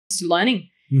just learning.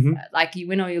 Like you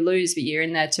win or you lose, but you're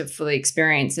in there to fully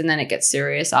experience, and then it gets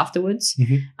serious afterwards.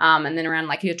 And then around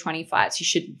like your 20 fights,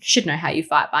 you should know how you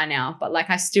fight by now. But like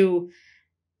I still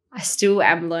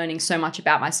am learning so much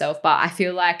about myself. But I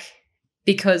feel like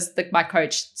because my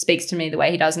coach speaks to me the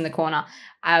way he does in the corner,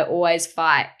 I always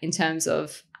fight in terms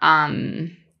of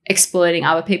exploiting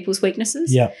other people's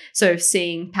weaknesses. Yeah. So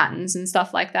seeing patterns and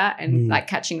stuff like that, and like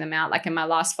catching them out. Like in my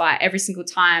last fight, every single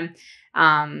time,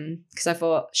 because I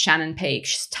fought Shannon Peake,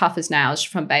 she's tough as nails,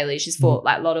 she's from Bailey. She's fought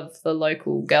like a lot of the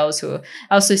local girls who are,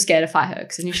 I was so scared to fight her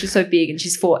because I knew she was so big, and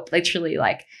she's fought literally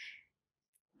like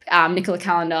Nicola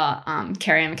Calendar,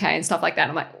 Kerry Ann McKay and stuff like that.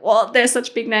 I'm like, well, they're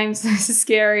such big names. This is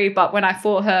scary. But when I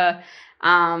fought her,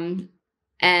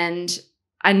 and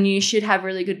I knew she'd have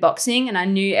really good boxing, and I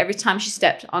knew every time she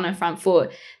stepped on her front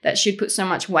foot that she'd put so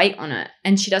much weight on it,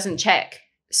 and she doesn't check.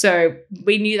 So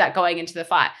we knew that going into the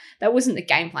fight. That wasn't the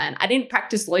game plan. I didn't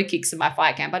practice low kicks in my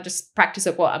fight camp. I just practiced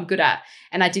at what I'm good at.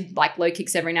 And I did like low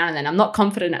kicks every now and then. I'm not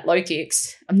confident at low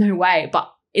kicks. I'm no way.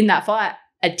 But in that fight,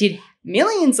 I did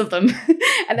millions of them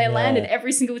and they landed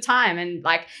every single time, and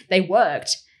like they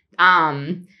worked.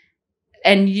 And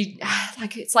you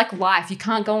like, it's like life. You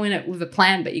can't go in it with a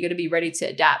plan, but you got to be ready to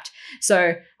adapt.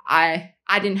 So I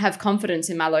didn't have confidence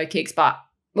in my low kicks, but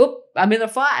whoop, I'm in a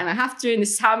fight and I have to, and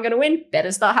this is how I'm going to win.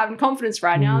 Better start having confidence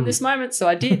right now in this moment. So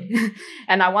I did.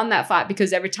 And I won that fight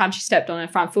because every time she stepped on her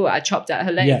front foot, I chopped at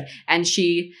her leg, and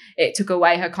it took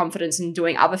away her confidence in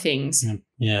doing other things.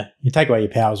 Yeah. You take away your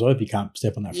power as well if you can't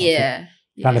step on that front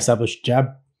foot. Can't establish jab.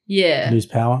 Lose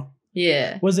power.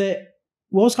 What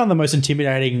was kind of the most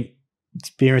intimidating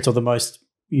experience, or the most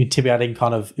intimidating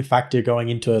kind of factor going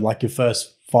into like your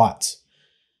first fights?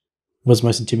 What was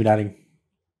most intimidating?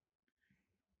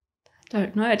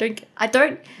 Don't know. I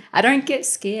don't get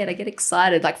scared. I get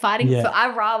excited. Like fighting,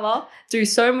 I'd rather do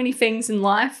so many things in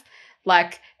life.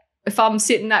 Like if I'm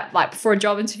sitting at like before a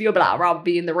job interview, but I'd rather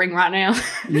be in the ring right now.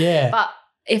 But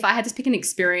if I had to pick an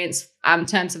experience in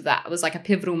terms of that, it was like a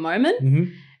pivotal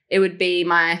moment. It would be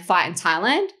my fight in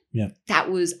Thailand.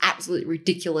 That was absolute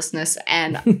ridiculousness.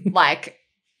 And like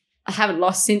I haven't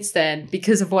lost since then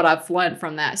because of what I've learned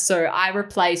from that. So I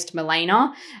replaced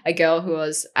Milena, a girl who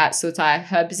was at Sutai,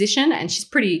 her position, and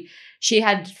she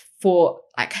had fought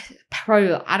like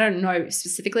I don't know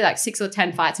specifically, like 6 or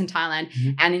 10 fights in Thailand.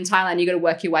 And in Thailand, you got to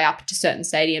work your way up to certain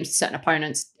stadiums, certain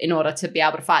opponents in order to be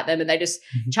able to fight them. And they just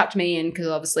chucked me in because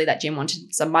obviously that gym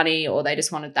wanted some money, or they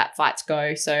just wanted that fight to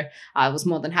go. So I was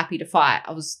more than happy to fight.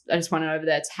 I just wanted over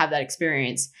there to have that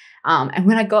experience. And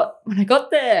when I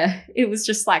got there, it was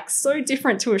just like so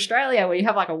different to Australia, where you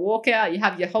have like a walkout, you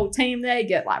have your whole team there, you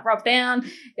get like rubbed down,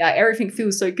 everything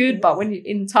feels so good. But when you're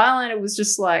in Thailand, it was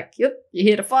just like, yep, you're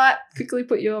here to fight, quickly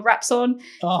put your wraps on.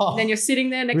 And then you're sitting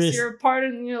there next to your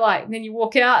opponent, and you're like, then you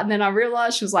walk out, and then I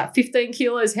realized she was like 15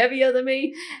 kilos heavier than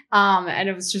me. And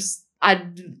it was just,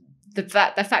 the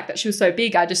fact that she was so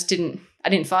big, I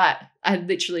didn't fight. I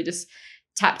literally just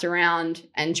tapped around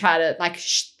and try to like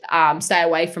stay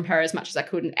away from her as much as I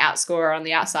could and outscore her on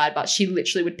the outside. But she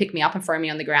literally would pick me up and throw me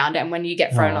on the ground. And when you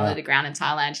get thrown on the ground in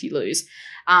Thailand, you lose.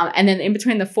 And then in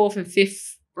between the 4th and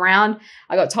 5th round,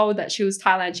 I got told that she was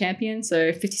Thailand champion.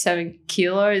 So 57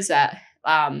 kilos at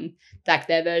like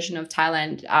their version of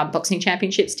Thailand boxing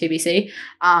championships, TBC.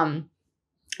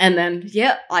 And then,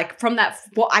 like from that,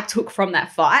 what I took from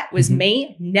that fight was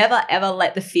me never, ever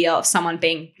let the fear of someone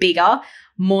being bigger,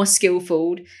 more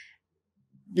skillful,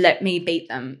 let me beat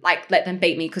them, like let them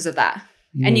beat me because of that.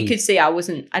 And you could see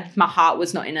my heart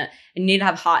was not in it. I need to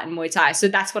have heart in Muay Thai. So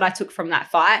that's what I took from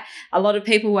that fight. A lot of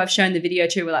people who I've shown the video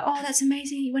to were like, oh, that's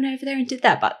amazing. You went over there and did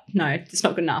that. But no, it's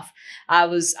not good enough. I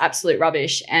was absolute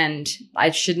rubbish, and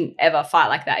I shouldn't ever fight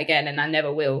like that again, and I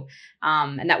never will.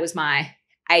 And that was my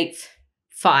 8th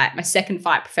fight, my 2nd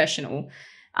fight professional.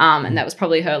 And that was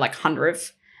probably her like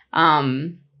 100th.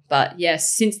 But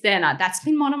yes, since then, that's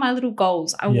been one of my little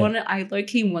goals. I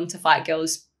low-key want to fight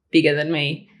girls bigger than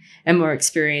me and more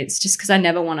experienced, just because I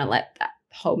never want to let that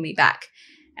hold me back.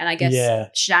 And I guess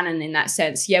Shannon, in that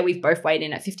sense, we've both weighed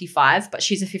in at 55, but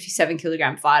she's a 57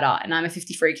 kilogram fighter and I'm a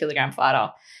 53 kilogram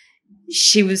fighter.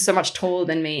 She was so much taller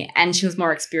than me and she was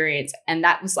more experienced. And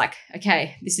that was like,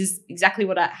 okay, this is exactly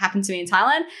what happened to me in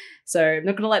Thailand. So I'm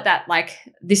not going to let that, like,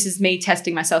 this is me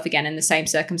testing myself again in the same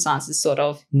circumstances, sort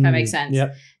of, if that makes sense.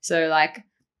 Yep. So like,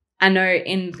 I know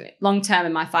in long term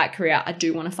in my fight career, I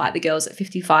do want to fight the girls at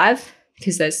 55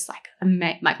 because there's like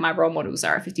my role models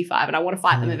are at 55 and I want to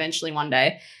fight them eventually one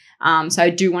day. So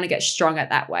I do want to get strong at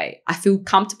that weight. I feel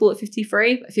comfortable at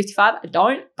 53, but 55, I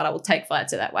don't, but I will take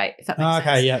fights at that weight, if that makes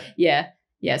sense. Okay,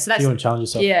 yeah. So that's... You want to challenge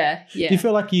yourself. Yeah. Do you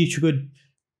feel like you should,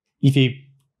 if you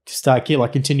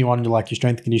continue on to like your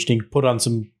strength conditioning, put on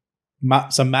some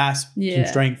mass, some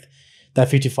strength. That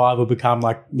 55 will become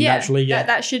like naturally. Yeah,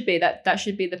 that should be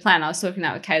the plan. I was talking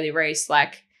that with Kaylee Reese.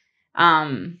 Like,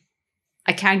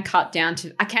 I can cut down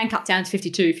to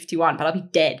 52, 51, but I'll be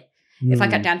dead. If I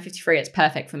cut down to 53, it's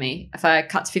perfect for me. If I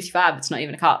cut to 55, it's not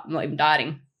even a cut. I'm not even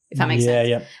dieting, if that makes sense.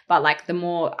 Yeah. But like the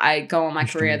more I go on my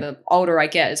career, the older I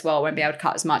get as well, I won't be able to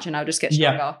cut as much and I'll just get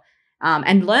stronger.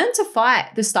 And learn to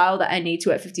fight the style that I need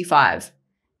to at 55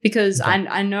 because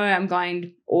I know I'm going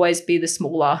to always be the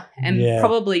smaller and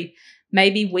probably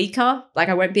maybe weaker. Like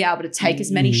I won't be able to take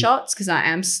as many shots because I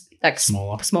am like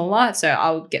smaller, so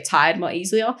I'll get tired more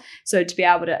easier. So to be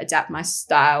able to adapt my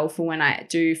style for when I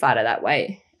do fight at that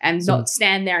weight and not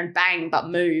stand there and bang, but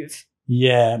move.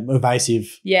 Yeah,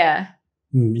 evasive. Yeah.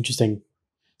 Interesting.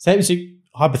 So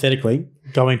hypothetically,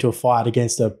 going to a fight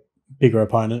against a bigger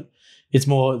opponent, it's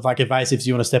more like evasive. So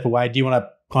you want to step away. Do you want to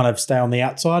kind of stay on the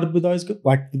outside with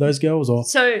those girls, or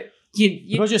so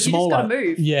because you're smaller, just got to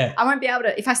move. Yeah, I won't be able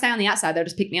to. If I stay on the outside, they'll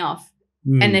just pick me off.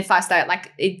 And if I stay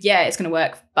it's going to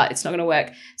work, but it's not going to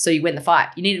work. So you win the fight.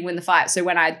 You need to win the fight. So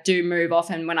when I do move off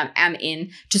and when I am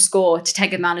in to score, to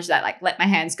take advantage of that, like let my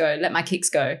hands go, let my kicks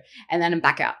go, and then I'm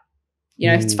back out. You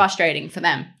know, it's frustrating for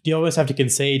them. Do you always have to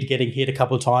concede getting hit a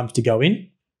couple of times to go in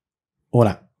or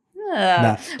not?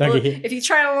 No, don't get hit. If you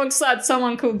train alongside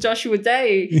someone called Joshua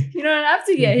Day, you don't have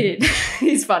to get hit.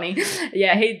 He's funny.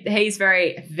 Yeah, he's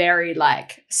very, very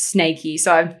like snaky.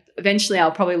 So eventually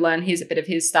I'll probably learn a bit of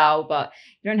his style, but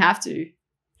you don't have to.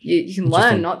 You can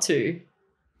learn not to.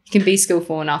 You can be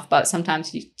skillful enough, but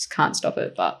sometimes you just can't stop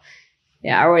it. But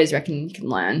yeah, I always reckon you can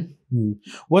learn.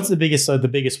 What's the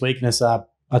biggest weakness a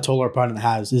taller opponent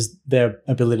has is their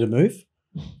ability to move?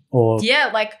 Or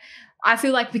like I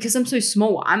feel like because I'm so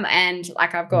small, I'm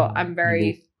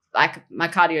very like my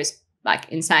cardio is like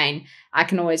insane. I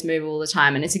can always move all the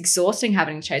time, and it's exhausting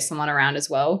having to chase someone around as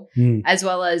well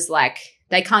as like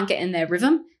they can't get in their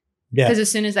rhythm. Yeah, because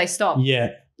as soon as they stop,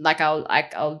 like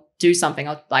I'll do something.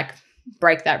 I'll like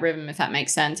break that rhythm if that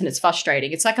makes sense, and it's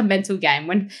frustrating. It's like a mental game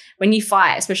when you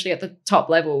fight, especially at the top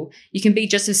level. You can be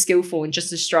just as skillful and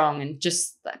just as strong and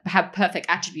just have perfect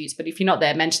attributes, but if you're not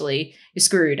there mentally, you're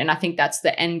screwed. And I think that's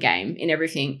the end game in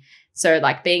everything. So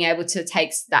like being able to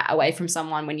take that away from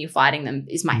someone when you're fighting them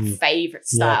is my favorite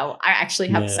style. I actually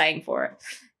have a saying for it.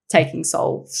 Taking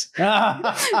souls. So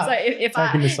if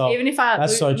I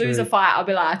lose a fight, I'll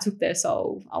be like, I took their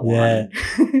soul. I won. Yeah.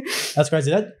 That's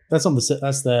crazy. That's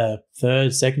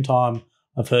the second time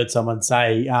I've heard someone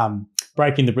say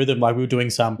breaking the rhythm. Like we were doing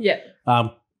some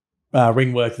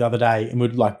ring work the other day, and we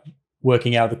were like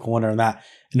working out of the corner and that,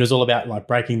 and it was all about like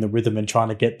breaking the rhythm and trying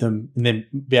to get them and then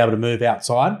be able to move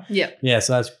outside. Yeah.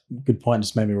 So that's a good point.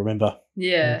 Just made me remember.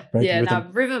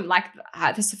 Rhythm, like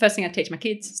that's the first thing I teach my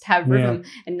kids is to have rhythm.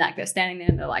 And like they're standing there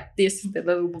and they're like this, their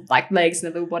little like legs and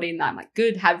their little body, and I'm like,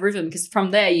 good, have rhythm, because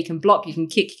from there you can block, you can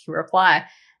kick, you can reply.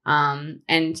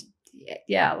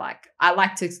 Like I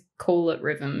like to call it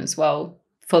rhythm as well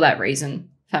for that reason,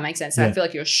 if that makes sense. So I feel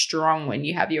like you're strong when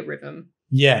you have your rhythm.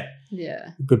 Yeah.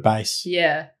 Good base.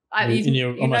 Yeah.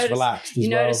 You're almost relaxed as well. You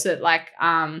notice it like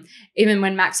even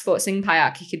when Max fought Singh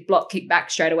Payak, he could block, kick back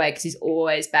straight away because he's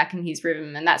always back in his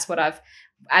rhythm. And that's what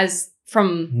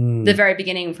from the very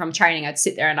beginning from training, I'd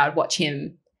sit there and I'd watch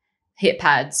him hit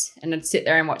pads and I'd sit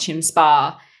there and watch him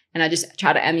spar, and I just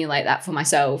try to emulate that for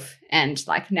myself. And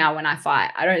like now when I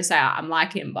fight, I don't say I'm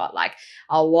like him, but like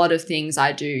a lot of things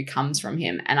I do comes from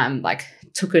him, and I'm like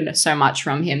took it so much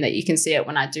from him that you can see it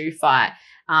when I do fight.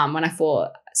 When I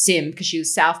fought Sim, because she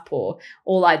was southpaw,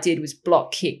 all I did was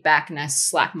block, kick back, and I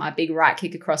slapped my big right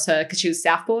kick across her because she was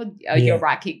southpaw. Your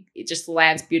right kick, it just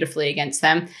lands beautifully against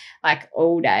them like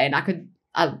all day. And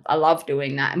I love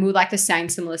doing that. And we were like the same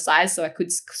similar size, so I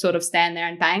could sort of stand there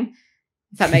and bang,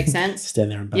 if that makes sense.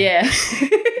 Stand there and bang. Yeah.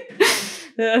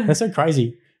 That's so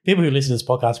crazy. People who listen to this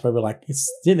podcast are probably like,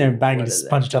 it's sitting there and bang and just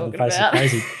punch each other in the face. It's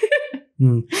crazy.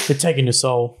 They're taking your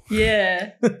soul.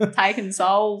 Yeah. Taking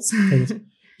souls.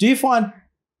 Do you find,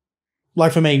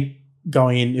 like for me,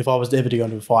 going in, if I was ever to go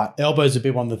into a fight, elbows would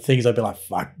be one of the things I'd be like,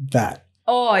 fuck that.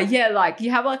 Oh, yeah, like you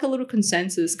have like a little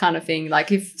consensus kind of thing.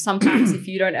 Like if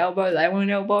you don't elbow, they won't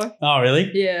elbow. Oh,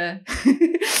 really? Yeah.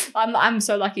 I'm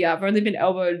so lucky. I've only been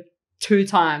elbowed 2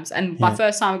 times. And my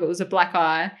first time it was a black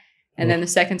eye. And then the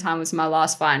second time was my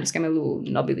last fight and just gave me a little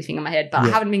knobbly thing on my head. But I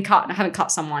haven't been cut and I haven't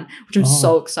cut someone, which I'm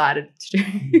so excited to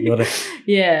do.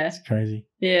 Yeah. It's crazy.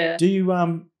 Yeah. Do you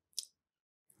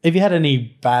have you had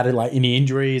any any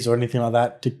injuries or anything like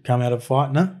that to come out of a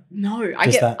fight? No.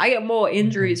 I get more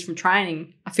injuries from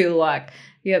training. I feel like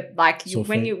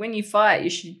when you fight, you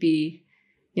should be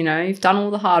You know, you've done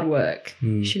all the hard work.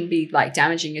 You shouldn't be like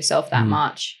damaging yourself that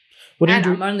much.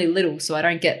 I'm only little, so I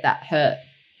don't get that hurt.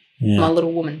 I'm a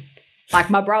little woman. Like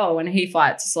my brother, when he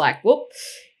fights, it's like, whoop,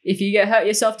 if you get hurt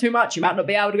yourself too much, you might not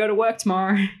be able to go to work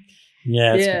tomorrow.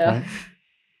 Yeah, that's a good point.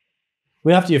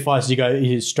 Well, after your fights,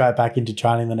 you straight back into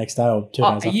training the next day or 2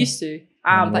 days after? I used to.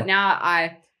 But now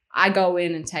I go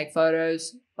in and take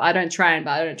photos. I don't train,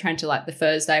 but I don't train till like the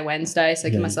Thursday, Wednesday. So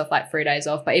I give myself like 3 days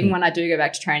off. But even when I do go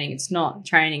back to training, it's not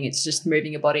training. It's just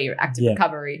moving your body, active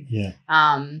recovery. Yeah.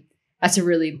 That's a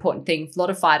really important thing. A lot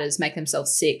of fighters make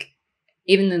themselves sick.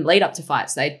 Even in the lead up to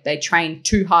fights, they train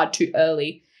too hard too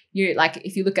early. You like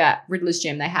if you look at Riddler's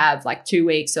gym, they have like 2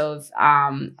 weeks of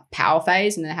power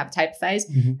phase and then they have a taper phase.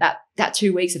 That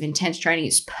 2 weeks of intense training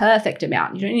is perfect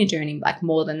amount. You don't need to do any like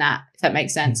more than that, if that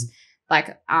makes sense.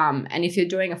 Like and if you're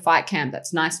doing a fight camp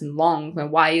that's nice and long, then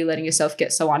why are you letting yourself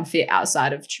get so unfit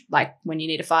outside of like when you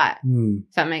need to fight?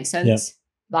 If that makes sense. Yep.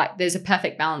 Like there's a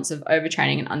perfect balance of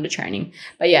overtraining and undertraining.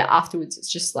 But yeah, afterwards it's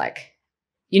just like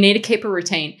you need to keep a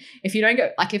routine. If you don't go,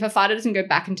 like if a fighter doesn't go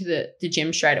back into the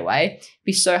gym straight away, it'd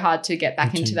be so hard to get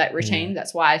back into that routine. Yeah.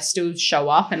 That's why I still show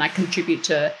up and I contribute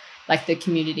to like the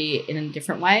community in a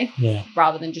different way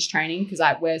rather than just training because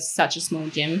we're such a small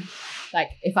gym.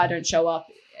 Like if I don't show up,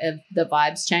 the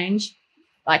vibes change.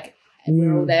 Like and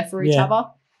we're all there for each other.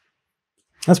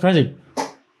 That's crazy. There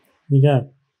you go.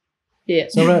 Yeah.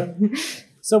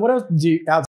 So what else do you